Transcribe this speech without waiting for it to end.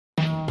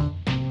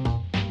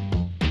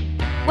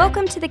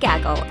Welcome to The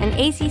Gaggle, an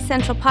AZ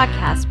Central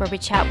podcast where we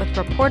chat with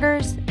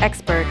reporters,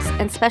 experts,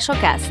 and special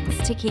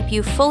guests to keep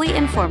you fully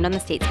informed on the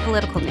state's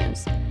political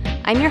news.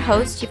 I'm your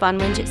host, Yvonne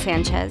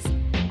Winget-Sanchez.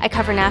 I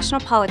cover national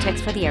politics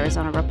for the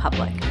Arizona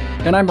Republic.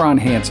 And I'm Ron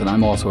Hansen.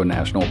 I'm also a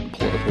national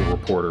political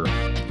reporter.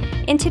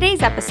 In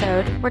today's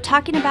episode, we're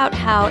talking about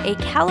how a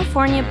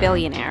California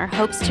billionaire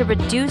hopes to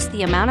reduce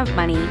the amount of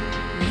money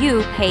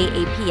you pay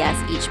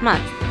APS each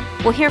month.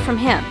 We'll hear from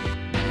him.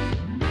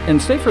 And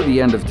stay for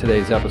the end of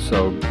today's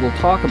episode. We'll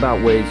talk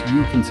about ways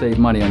you can save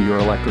money on your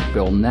electric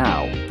bill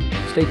now.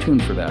 Stay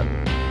tuned for that.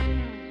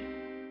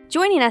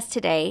 Joining us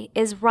today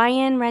is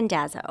Ryan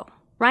Randazzo.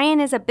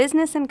 Ryan is a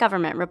business and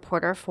government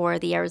reporter for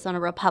the Arizona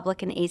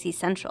Republic and AZ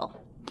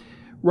Central.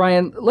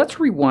 Ryan, let's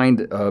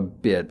rewind a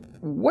bit.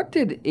 What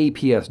did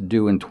APS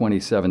do in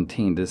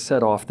 2017 to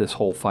set off this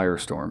whole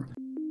firestorm?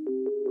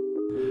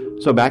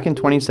 So back in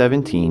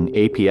 2017,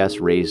 APS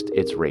raised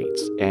its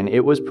rates, and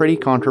it was pretty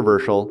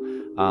controversial.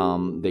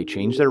 They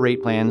changed their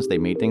rate plans. They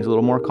made things a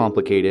little more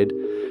complicated.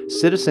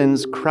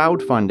 Citizens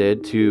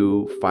crowdfunded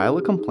to file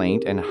a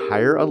complaint and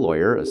hire a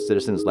lawyer,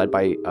 citizens led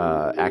by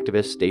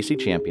activist Stacey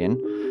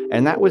Champion,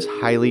 and that was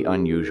highly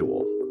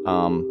unusual.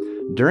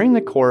 During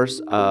the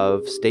course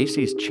of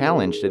Stacey's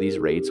challenge to these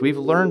rates, we've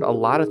learned a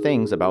lot of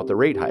things about the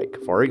rate hike.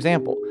 For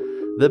example,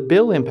 the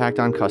bill impact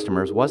on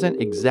customers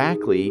wasn't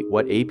exactly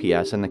what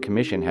APS and the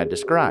commission had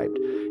described.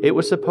 It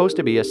was supposed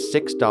to be a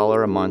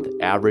 $6 a month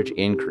average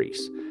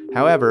increase.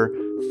 However,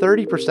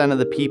 30% of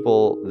the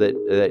people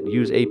that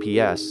use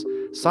APS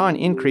saw an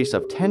increase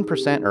of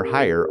 10% or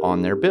higher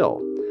on their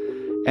bill.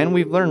 And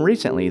we've learned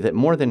recently that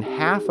more than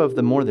half of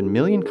the more than 1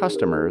 million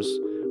customers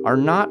are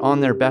not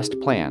on their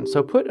best plan.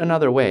 So put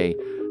another way,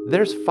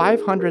 there's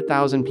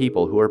 500,000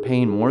 people who are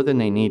paying more than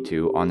they need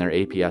to on their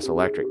APS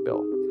electric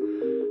bill.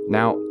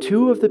 Now,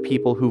 2 of the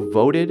people who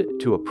voted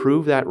to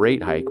approve that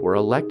rate hike were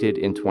elected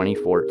in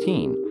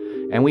 2014.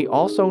 And we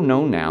also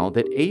know now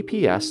that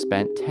APS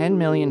spent $10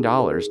 million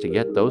to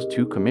get those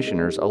 2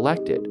 commissioners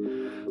elected.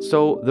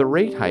 So the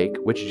rate hike,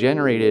 which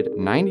generated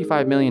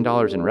 $95 million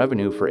in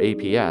revenue for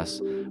APS,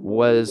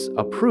 was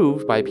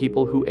approved by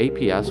people who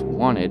APS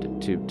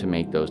wanted to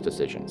make those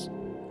decisions.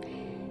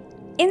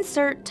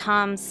 Insert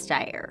Tom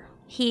Steyer.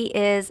 He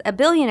is a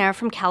billionaire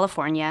from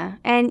California,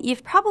 and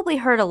you've probably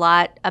heard a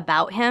lot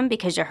about him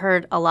because you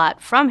heard a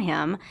lot from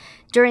him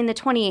during the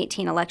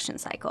 2018 election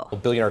cycle.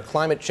 Billionaire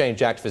climate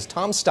change activist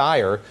Tom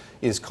Steyer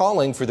is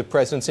calling for the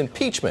president's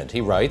impeachment.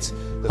 He writes,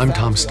 I'm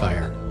Tom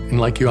Steyer, and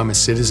like you, I'm a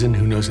citizen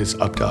who knows it's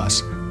up to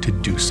us to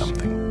do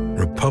something.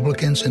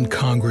 Republicans in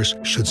Congress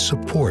should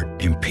support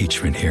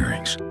impeachment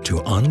hearings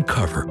to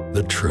uncover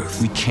the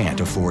truth. We can't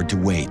afford to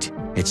wait.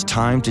 It's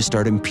time to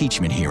start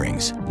impeachment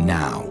hearings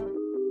now.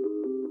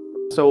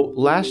 So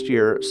last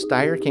year,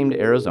 Steyer came to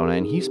Arizona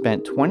and he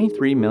spent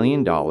 $23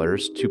 million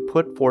to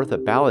put forth a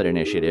ballot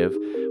initiative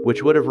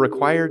which would have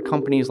required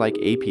companies like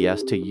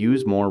APS to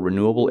use more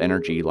renewable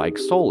energy like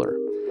solar.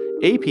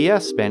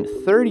 APS spent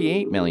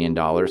 $38 million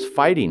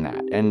fighting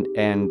that, and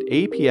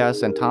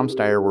APS and Tom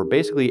Steyer were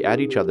basically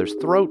at each other's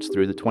throats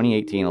through the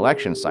 2018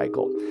 election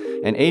cycle.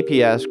 And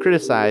APS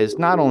criticized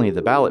not only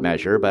the ballot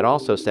measure, but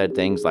also said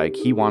things like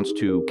he wants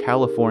to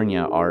California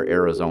our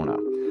Arizona.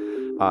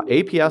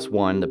 APS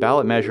won, the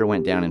ballot measure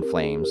went down in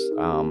flames.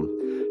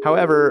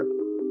 However,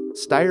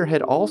 Steyer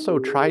had also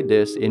tried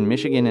this in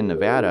Michigan and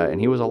Nevada, and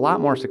he was a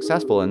lot more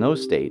successful in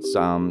those states,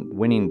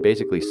 winning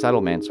basically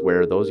settlements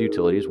where those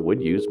utilities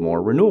would use more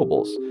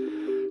renewables.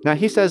 Now,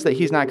 he says that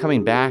he's not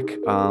coming back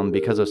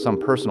because of some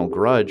personal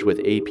grudge with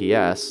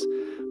APS,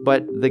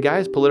 but the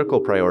guy's political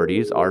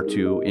priorities are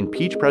to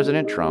impeach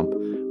President Trump,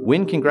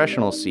 win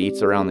congressional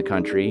seats around the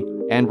country,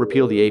 and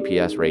repeal the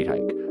APS rate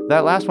hike.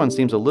 That last one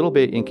seems a little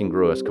bit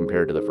incongruous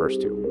compared to the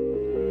first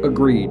 2.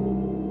 Agreed.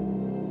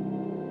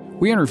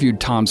 We interviewed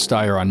Tom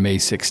Steyer on May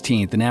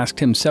 16th and asked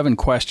him 7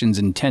 questions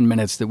in 10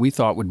 minutes that we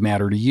thought would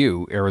matter to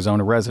you,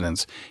 Arizona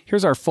residents.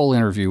 Here's our full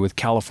interview with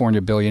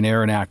California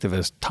billionaire and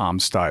activist Tom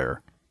Steyer.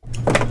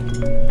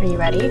 Are you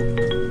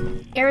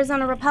ready?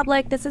 Arizona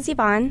Republic, this is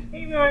Yvonne.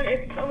 Hey, Yvonne,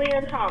 it's Aaliyah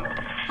and Tom.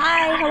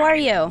 Hi, how are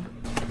you?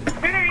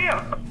 Good, are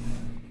you?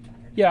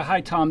 Yeah,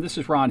 hi, Tom. This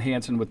is Ron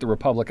Hansen with the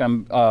Republic.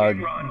 I'm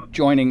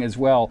joining as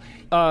well.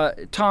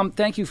 Tom,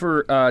 thank you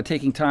for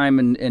taking time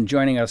and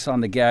joining us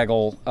on the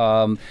Gaggle.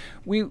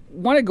 We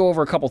want to go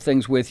over a couple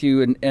things with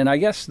you, and I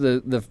guess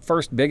the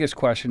first biggest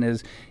question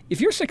is,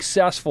 if you're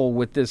successful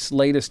with this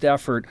latest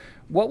effort,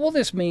 what will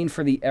this mean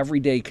for the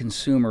everyday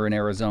consumer in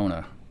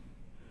Arizona?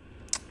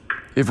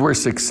 If we're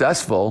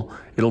successful,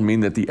 it'll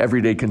mean that the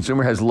everyday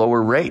consumer has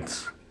lower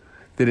rates,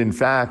 that in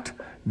fact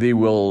they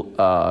will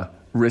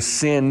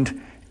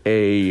rescind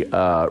a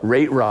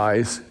rate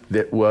rise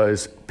that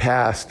was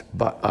passed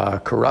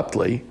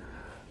corruptly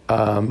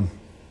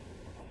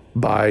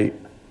by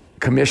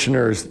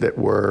commissioners that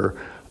were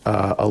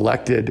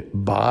elected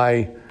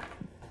by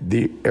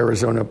the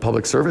Arizona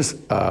Public Service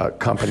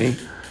Company,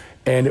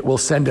 and it will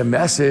send a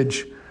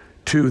message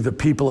to the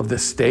people of the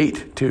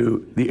state,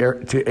 to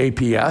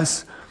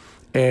APS,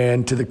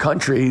 and to the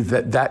country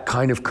that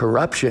kind of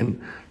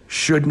corruption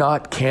should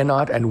not,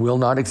 cannot, and will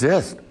not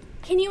exist.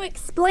 Can you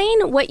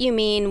explain what you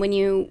mean when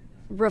you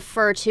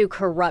refer to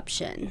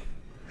corruption?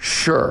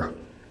 Sure.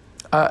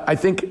 I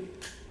think,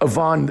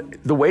 Yvonne,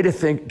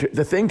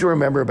 the thing to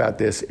remember about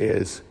this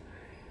is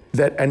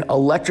that an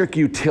electric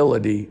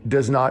utility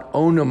does not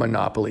own a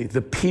monopoly.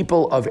 The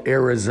people of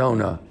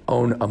Arizona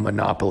own a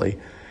monopoly,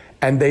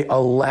 and they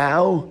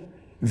allow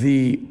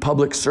the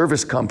public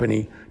service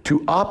company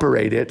to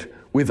operate it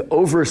with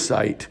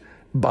oversight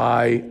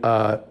by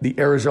the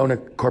Arizona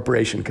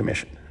Corporation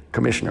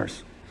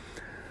commissioners.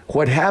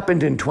 What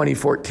happened in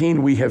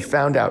 2014, we have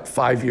found out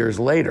 5 years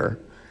later,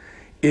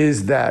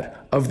 is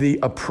that of the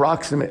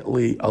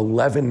approximately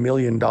 $11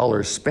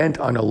 million spent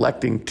on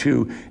electing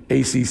 2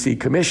 ACC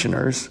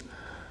commissioners,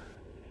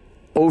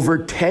 over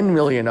 $10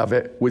 million of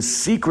it was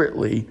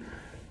secretly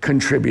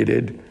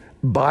contributed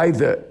by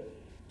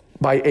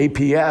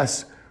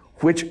APS,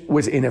 which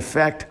was in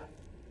effect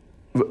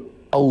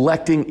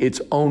electing its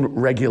own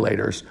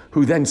regulators,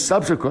 who then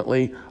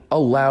subsequently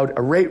allowed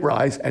a rate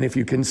rise. And if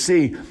you can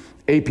see,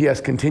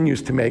 APS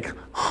continues to make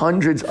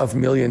hundreds of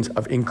millions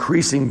of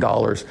increasing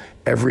dollars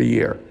every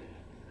year.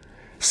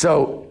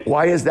 So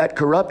why is that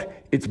corrupt?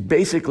 It's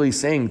basically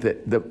saying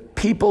that the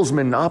people's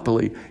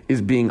monopoly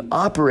is being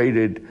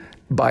operated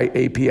by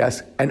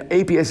APS, and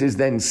APS is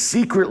then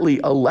secretly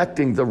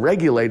electing the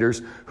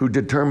regulators who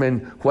determine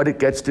what it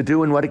gets to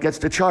do and what it gets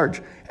to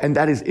charge. And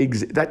that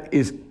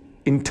is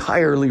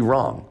entirely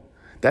wrong.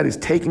 That is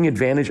taking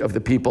advantage of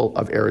the people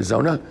of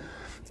Arizona.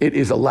 It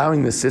is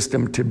allowing the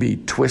system to be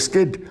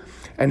twisted,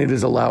 and it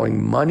is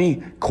allowing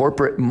money,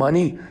 corporate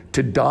money,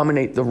 to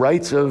dominate the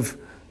rights of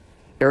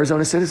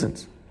Arizona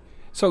citizens.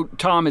 So,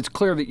 Tom, it's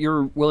clear that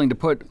you're willing to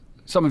put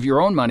some of your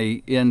own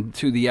money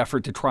into the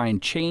effort to try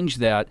and change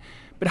that.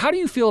 But how do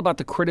you feel about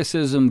the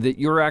criticism that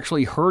you're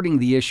actually hurting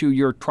the issue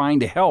you're trying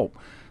to help?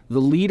 The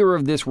leader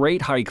of this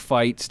rate hike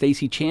fight,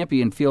 Stacey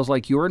Champion, feels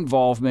like your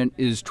involvement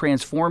is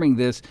transforming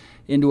this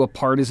into a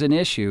partisan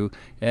issue,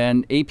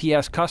 and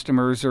APS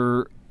customers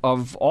are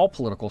of all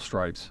political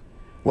stripes.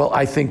 Well,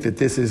 I think that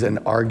this is an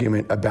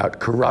argument about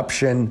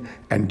corruption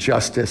and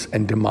justice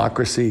and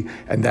democracy,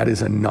 and that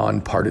is a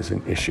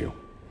nonpartisan issue.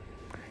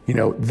 You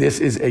know, this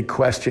is a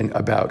question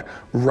about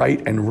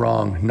right and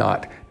wrong,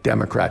 not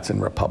Democrats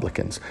and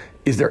Republicans.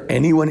 Is there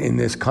anyone in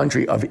this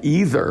country of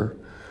either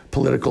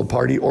political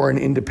party or an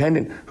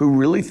independent who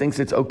really thinks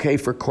it's okay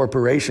for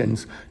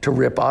corporations to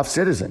rip off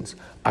citizens?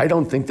 I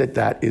don't think that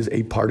that is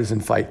a partisan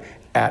fight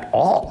at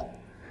all.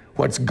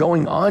 What's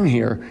going on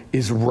here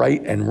is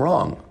right and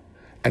wrong.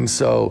 And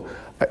so,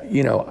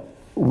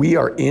 we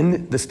are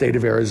in the state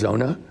of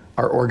Arizona.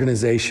 Our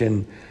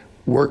organization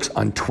works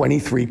on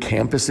 23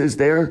 campuses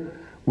there.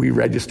 We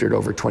registered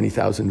over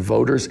 20,000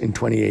 voters in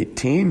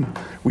 2018.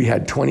 We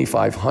had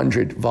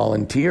 2,500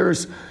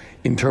 volunteers.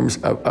 In terms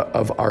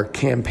of our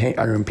campaign,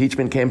 our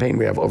impeachment campaign,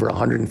 we have over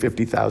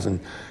 150,000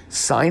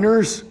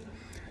 signers.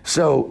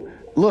 So,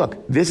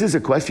 look, this is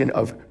a question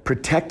of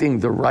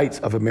protecting the rights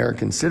of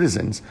American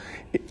citizens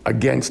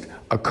against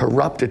a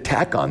corrupt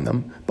attack on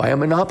them by a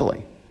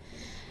monopoly.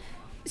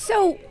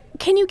 So,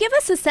 can you give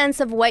us a sense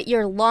of what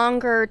your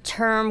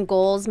longer-term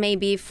goals may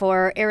be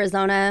for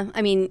Arizona?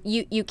 I mean,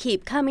 you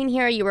keep coming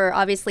here. You were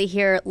obviously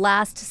here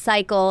last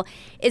cycle.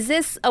 Is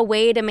this a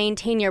way to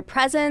maintain your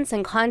presence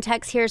and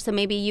context here so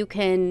maybe you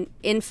can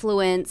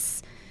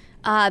influence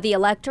the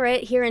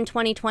electorate here in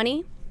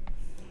 2020?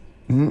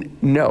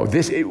 No.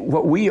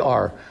 What we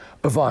are,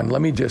 Yvonne,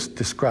 let me just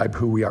describe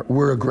who we are.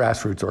 We're a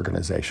grassroots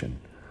organization.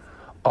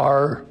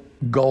 Our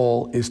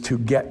goal is to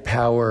get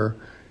power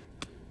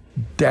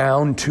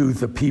down to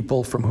the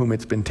people from whom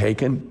it's been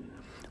taken.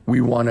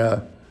 We want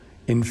to,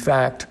 in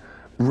fact,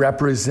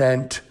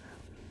 represent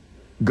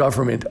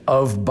government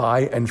of,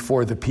 by, and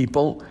for the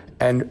people.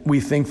 And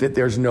we think that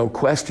there's no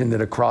question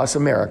that across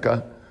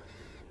America,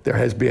 there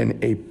has been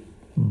a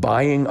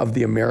buying of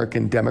the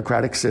American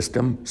democratic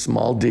system,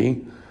 small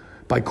d,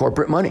 by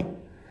corporate money.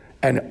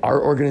 And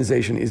our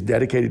organization is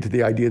dedicated to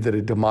the idea that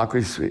a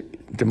democracy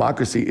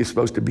is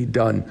supposed to be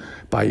done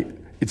by,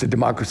 it's a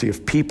democracy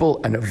of people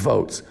and of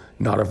votes,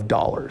 not of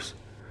dollars.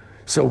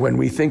 So when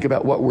we think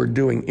about what we're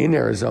doing in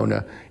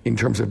Arizona in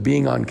terms of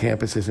being on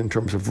campuses, in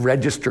terms of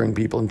registering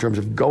people, in terms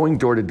of going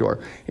door to door,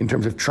 in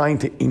terms of trying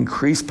to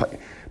increase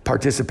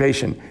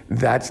participation,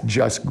 that's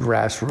just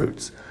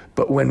grassroots.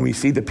 But when we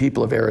see the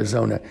people of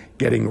Arizona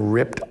getting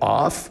ripped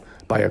off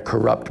by a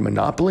corrupt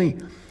monopoly,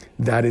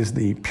 that is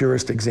the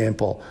purest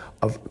example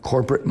of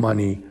corporate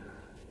money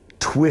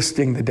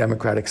twisting the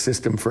democratic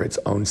system for its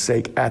own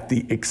sake at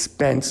the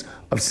expense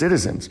of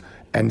citizens.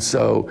 And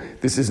so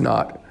this is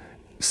not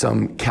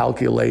some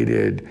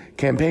calculated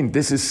campaign.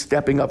 This is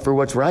stepping up for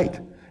what's right.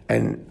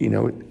 And,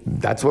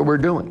 that's what we're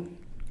doing.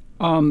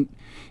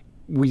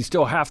 We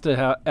still have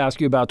to ask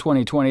you about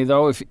 2020,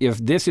 though. If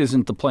this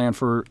isn't the plan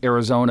for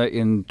Arizona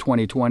in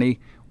 2020,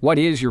 what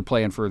is your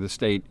plan for the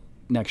state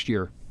next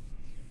year?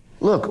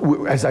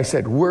 Look, as I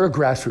said, we're a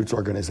grassroots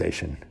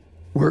organization.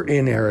 We're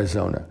in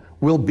Arizona.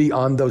 We'll be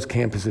on those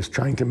campuses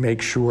trying to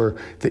make sure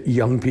that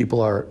young people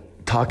are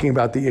talking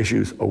about the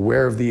issues,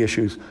 aware of the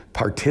issues,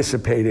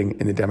 participating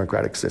in the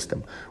democratic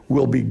system.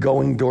 We'll be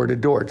going door to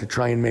door to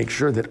try and make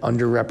sure that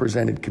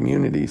underrepresented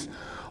communities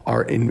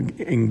are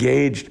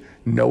engaged,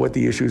 know what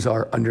the issues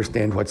are,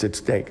 understand what's at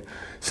stake.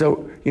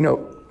 So,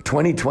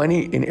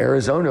 2020 in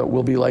Arizona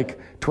will be like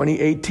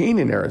 2018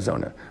 in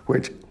Arizona,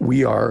 which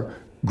we are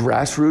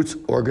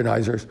grassroots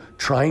organizers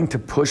trying to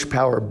push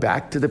power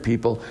back to the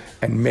people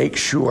and make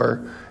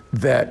sure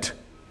that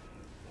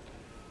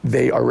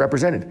they are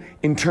represented.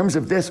 In terms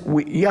of this,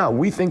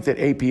 we think that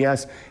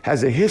APS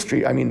has a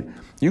history. I mean,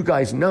 you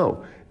guys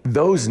know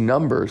those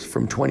numbers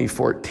from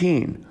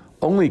 2014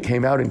 only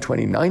came out in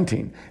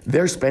 2019.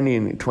 Their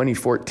spending in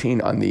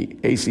 2014 on the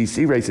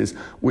ACC races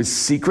was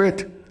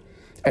secret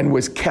and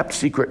was kept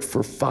secret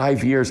for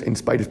 5 years in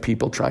spite of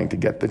people trying to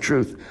get the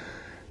truth.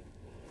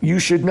 You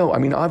should know, I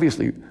mean,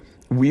 obviously,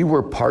 we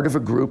were part of a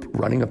group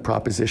running a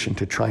proposition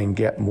to try and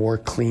get more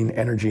clean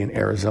energy in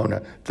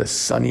Arizona, the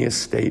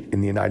sunniest state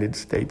in the United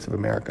States of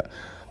America.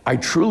 I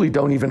truly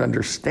don't even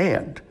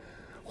understand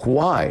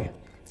why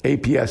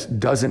APS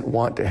doesn't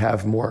want to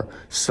have more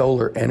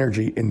solar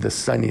energy in the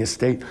sunniest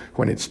state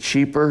when it's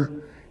cheaper,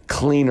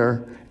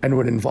 cleaner, and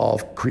would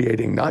involve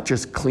creating not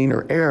just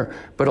cleaner air,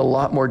 but a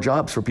lot more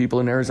jobs for people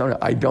in Arizona.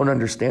 I don't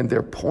understand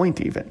their point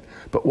even.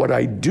 But what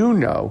I do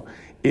know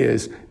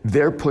is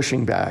they're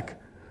pushing back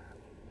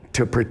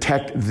to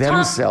protect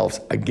themselves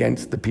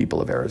against the people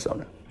of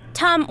Arizona.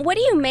 Tom, what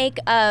do you make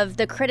of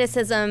the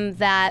criticism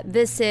that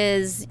this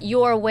is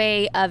your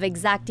way of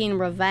exacting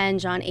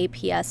revenge on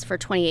APS for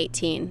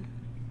 2018?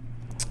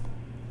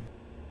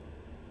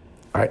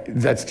 All right,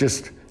 that's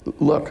just,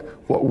 look,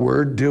 what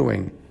we're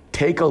doing,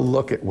 take a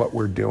look at what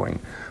we're doing.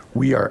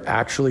 We are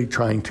actually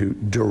trying to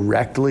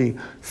directly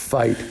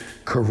fight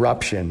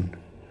corruption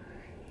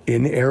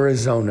in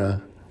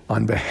Arizona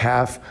on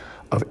behalf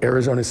of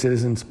Arizona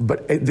citizens,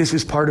 but this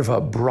is part of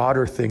a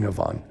broader thing,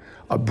 Yvonne,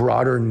 a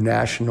broader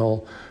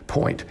national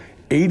point.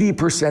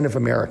 80% of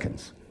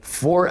Americans,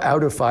 4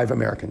 out of 5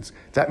 Americans,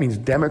 that means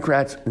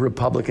Democrats,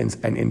 Republicans,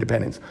 and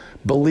independents,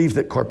 believe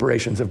that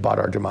corporations have bought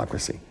our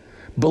democracy,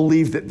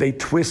 believe that they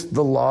twist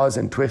the laws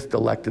and twist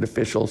elected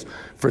officials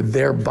for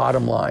their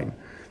bottom line.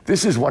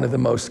 This is one of the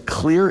most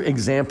clear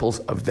examples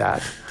of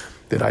that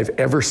I've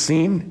ever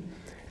seen,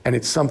 and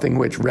it's something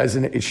which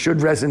it should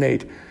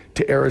resonate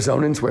to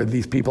Arizonans, where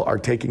these people are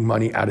taking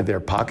money out of their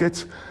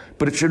pockets,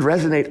 but it should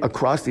resonate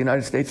across the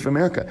United States of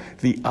America.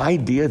 The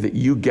idea that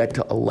you get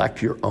to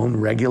elect your own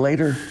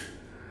regulator,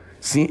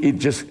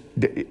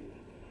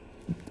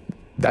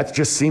 that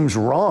just seems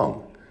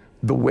wrong.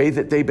 The way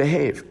that they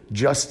behave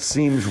just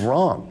seems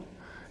wrong.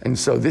 And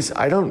so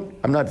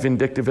I'm not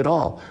vindictive at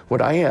all.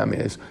 What I am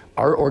is,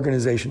 our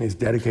organization is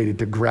dedicated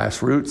to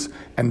grassroots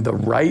and the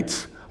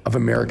rights of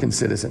American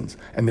citizens,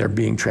 and they're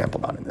being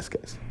trampled on in this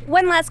case.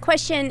 One last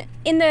question.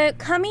 In the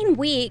coming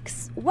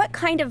weeks, what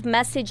kind of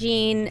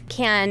messaging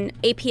can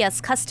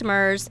APS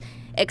customers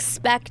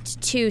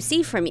expect to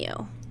see from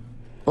you?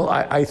 Well,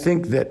 I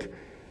think that,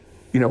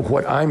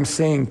 what I'm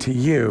saying to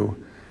you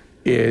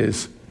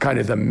is kind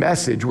of the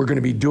message. We're going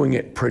to be doing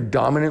it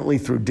predominantly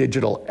through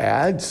digital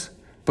ads,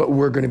 but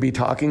we're going to be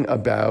talking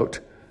about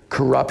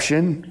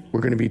corruption.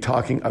 We're going to be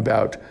talking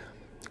about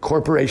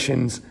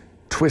corporations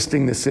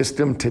twisting the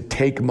system to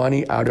take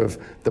money out of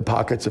the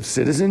pockets of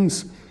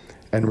citizens.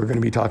 And we're going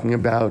to be talking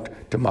about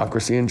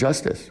democracy and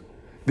justice.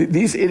 It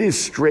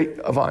is straight,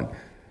 Yvonne.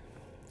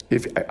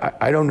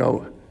 I don't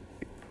know,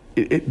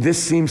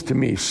 this seems to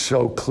me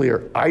so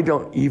clear. I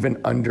don't even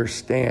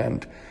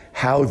understand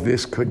how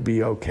this could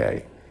be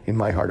okay in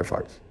my heart of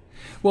hearts.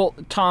 Well,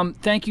 Tom,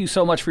 thank you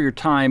so much for your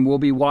time. We'll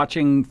be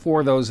watching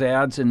for those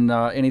ads and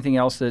anything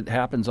else that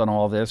happens on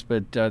all this,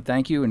 but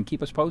thank you and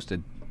keep us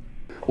posted.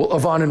 Well,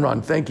 Yvonne and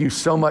Ron, thank you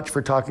so much for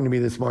talking to me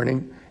this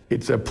morning.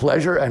 It's a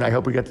pleasure, and I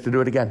hope we get to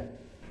do it again.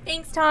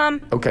 Thanks,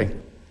 Tom. Okay.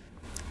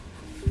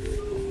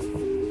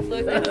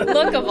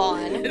 Look,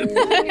 Yvonne.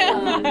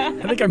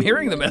 I think I'm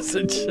hearing the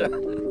message.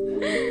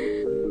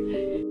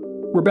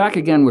 We're back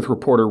again with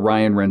reporter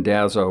Ryan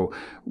Randazzo.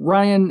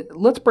 Ryan,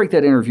 let's break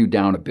that interview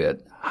down a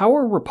bit. How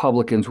are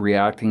Republicans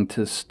reacting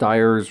to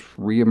Steyer's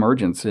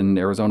reemergence in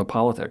Arizona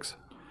politics?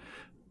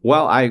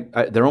 Well,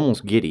 they're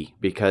almost giddy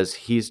because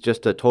he's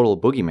just a total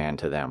boogeyman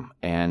to them.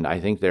 And I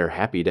think they're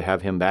happy to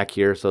have him back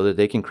here so that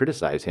they can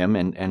criticize him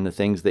and the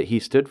things that he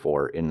stood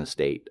for in the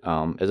state.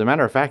 As a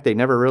matter of fact, they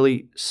never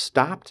really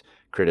stopped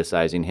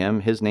criticizing him.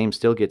 His name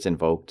still gets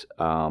invoked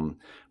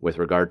with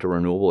regard to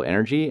renewable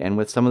energy and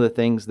with some of the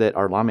things that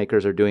our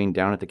lawmakers are doing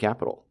down at the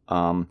Capitol.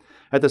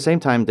 At the same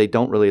time, they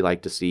don't really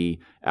like to see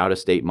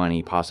out-of-state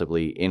money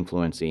possibly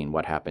influencing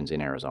what happens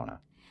in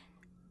Arizona.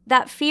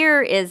 That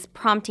fear is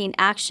prompting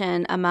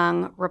action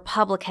among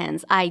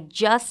Republicans. I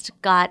just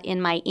got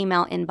in my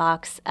email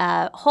inbox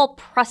a whole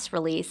press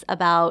release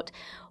about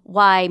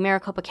why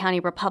Maricopa County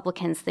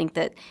Republicans think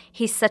that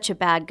he's such a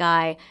bad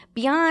guy.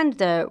 Beyond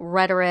the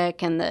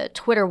rhetoric and the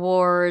Twitter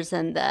wars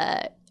and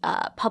the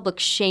public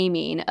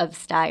shaming of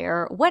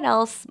Steyer, what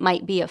else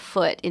might be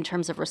afoot in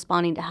terms of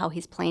responding to how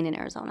he's playing in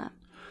Arizona?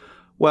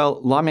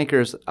 Well,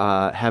 lawmakers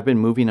have been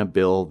moving a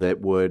bill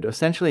that would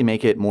essentially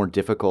make it more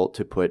difficult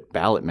to put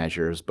ballot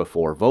measures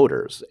before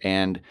voters.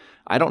 And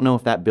I don't know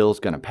if that bill is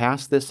going to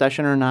pass this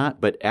session or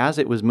not, but as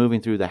it was moving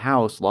through the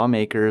House,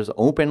 lawmakers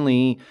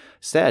openly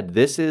said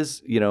this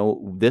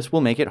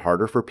will make it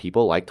harder for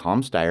people like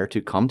Tom Steyer to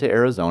come to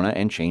Arizona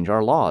and change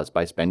our laws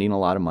by spending a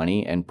lot of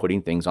money and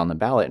putting things on the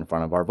ballot in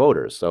front of our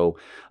voters. So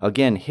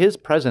again, his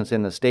presence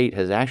in the state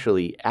has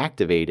actually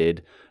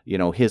activated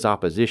his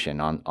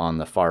opposition on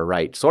the far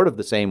right, sort of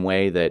the same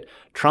way that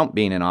Trump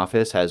being in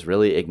office has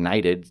really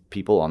ignited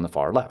people on the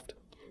far left.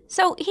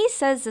 So he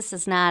says this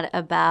is not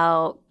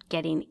about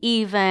getting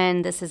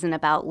even. This isn't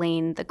about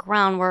laying the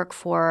groundwork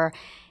for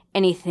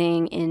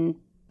anything in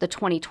the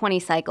 2020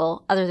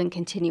 cycle other than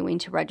continuing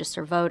to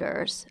register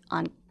voters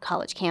on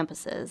college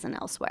campuses and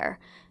elsewhere.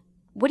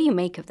 What do you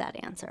make of that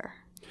answer?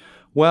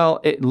 Well,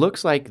 it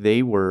looks like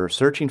they were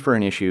searching for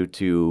an issue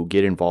to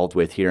get involved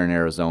with here in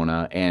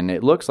Arizona, and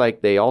it looks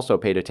like they also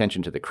paid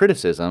attention to the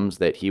criticisms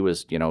that he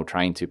was,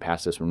 trying to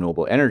pass this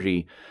renewable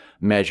energy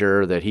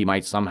measure that he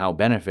might somehow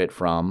benefit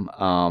from.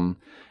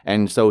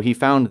 And so he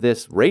found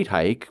this rate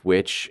hike,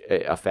 which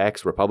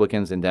affects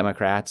Republicans and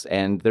Democrats,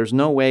 and there's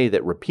no way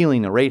that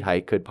repealing the rate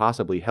hike could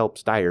possibly help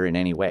Steyer in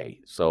any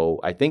way. So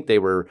I think they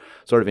were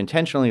sort of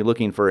intentionally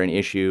looking for an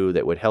issue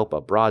that would help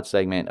a broad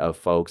segment of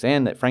folks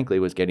and that frankly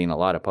was getting a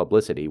lot of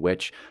publicity,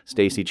 which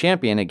Stacey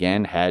Champion,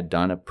 again, had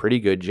done a pretty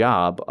good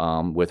job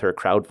with her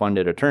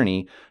crowdfunded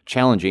attorney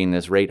challenging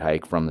this rate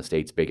hike from the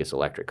state's biggest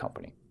electric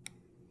company.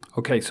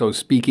 Okay, so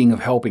speaking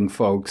of helping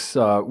folks,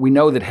 we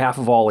know that half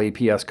of all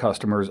APS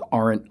customers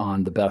aren't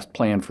on the best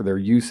plan for their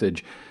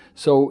usage.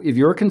 So if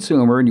you're a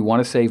consumer and you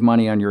want to save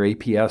money on your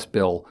APS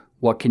bill,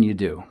 what can you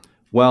do?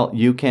 Well,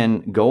 you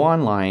can go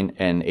online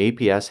and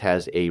APS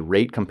has a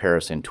rate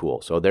comparison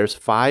tool. So there's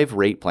 5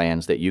 rate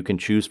plans that you can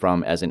choose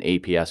from as an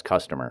APS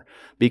customer.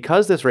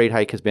 Because this rate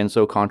hike has been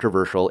so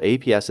controversial,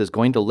 APS is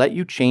going to let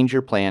you change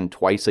your plan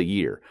twice a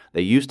year.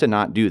 They used to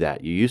not do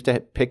that. You used to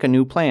pick a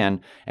new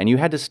plan and you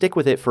had to stick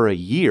with it for a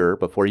year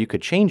before you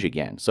could change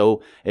again.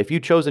 So if you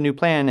chose a new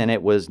plan and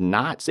it was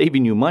not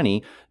saving you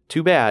money,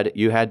 too bad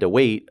you had to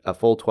wait a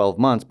full 12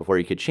 months before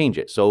you could change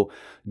it. So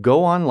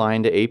go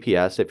online to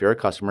APS if you're a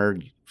customer,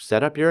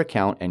 set up your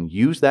account and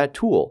use that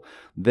tool.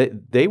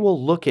 They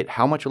will look at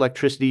how much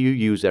electricity you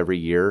use every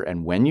year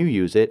and when you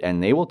use it,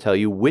 and they will tell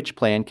you which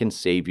plan can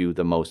save you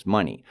the most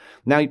money.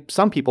 Now,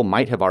 some people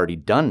might have already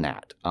done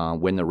that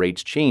when the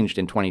rates changed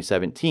in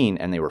 2017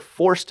 and they were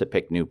forced to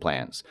pick new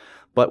plans.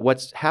 But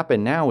what's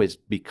happened now is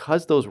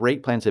because those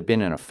rate plans have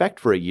been in effect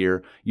for a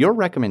year, your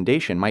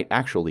recommendation might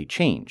actually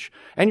change.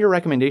 And your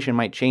recommendation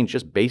might change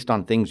just based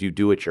on things you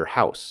do at your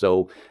house.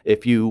 So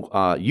if you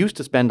used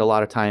to spend a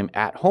lot of time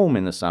at home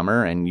in the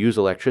summer and use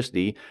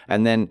electricity,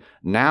 and then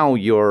now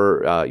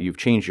you've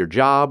changed your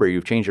job or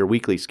you've changed your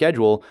weekly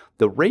schedule,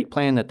 the rate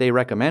plan that they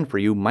recommend for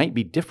you might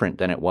be different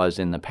than it was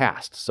in the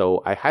past.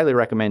 So I highly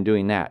recommend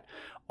doing that.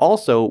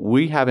 Also,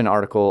 we have an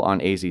article on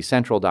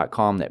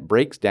azcentral.com that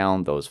breaks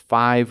down those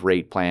 5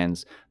 rate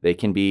plans. They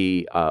can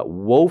be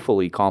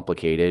woefully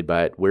complicated,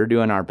 but we're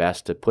doing our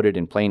best to put it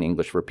in plain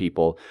English for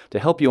people to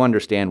help you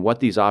understand what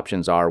these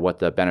options are, what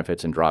the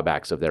benefits and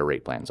drawbacks of their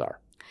rate plans are.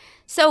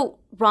 So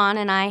Ron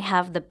and I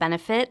have the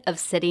benefit of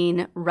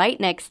sitting right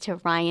next to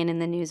Ryan in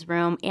the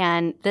newsroom,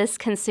 and this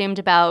consumed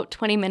about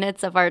 20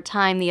 minutes of our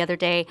time the other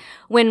day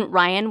when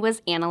Ryan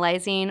was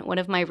analyzing one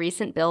of my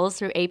recent bills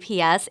through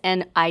APS,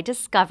 and I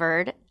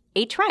discovered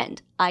a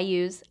trend. I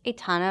use a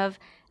ton of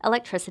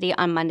electricity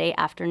on Monday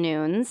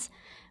afternoons.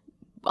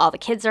 All the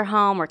kids are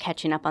home. We're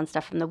catching up on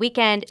stuff from the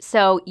weekend.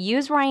 So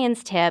use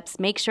Ryan's tips.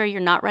 Make sure you're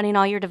not running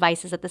all your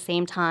devices at the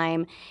same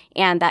time,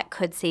 and that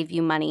could save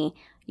you money.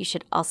 You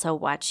should also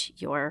watch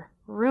your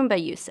Roomba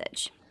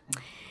usage.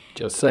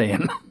 Just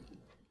saying.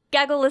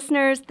 Gaggle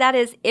listeners, that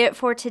is it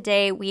for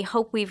today. We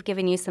hope we've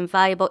given you some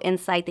valuable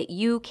insight that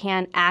you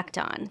can act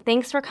on.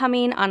 Thanks for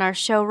coming on our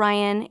show,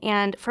 Ryan.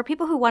 And for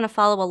people who want to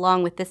follow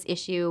along with this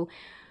issue,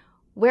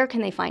 where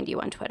can they find you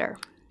on Twitter?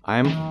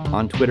 I'm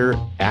on Twitter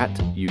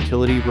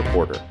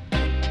 @UtilityReporter.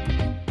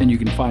 And you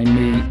can find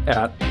me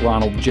at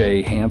Ronald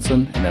J.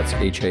 Hansen, and that's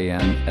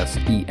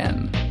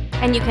Hansen.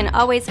 And you can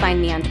always find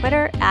me on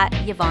Twitter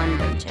 @Yvonne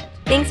Winchett.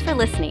 Thanks for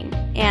listening.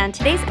 And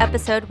today's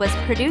episode was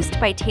produced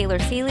by Taylor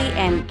Seeley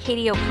and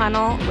Katie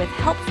O'Connell with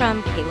help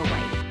from Kayla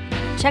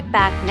White. Check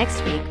back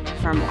next week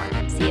for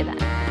more. See you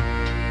then.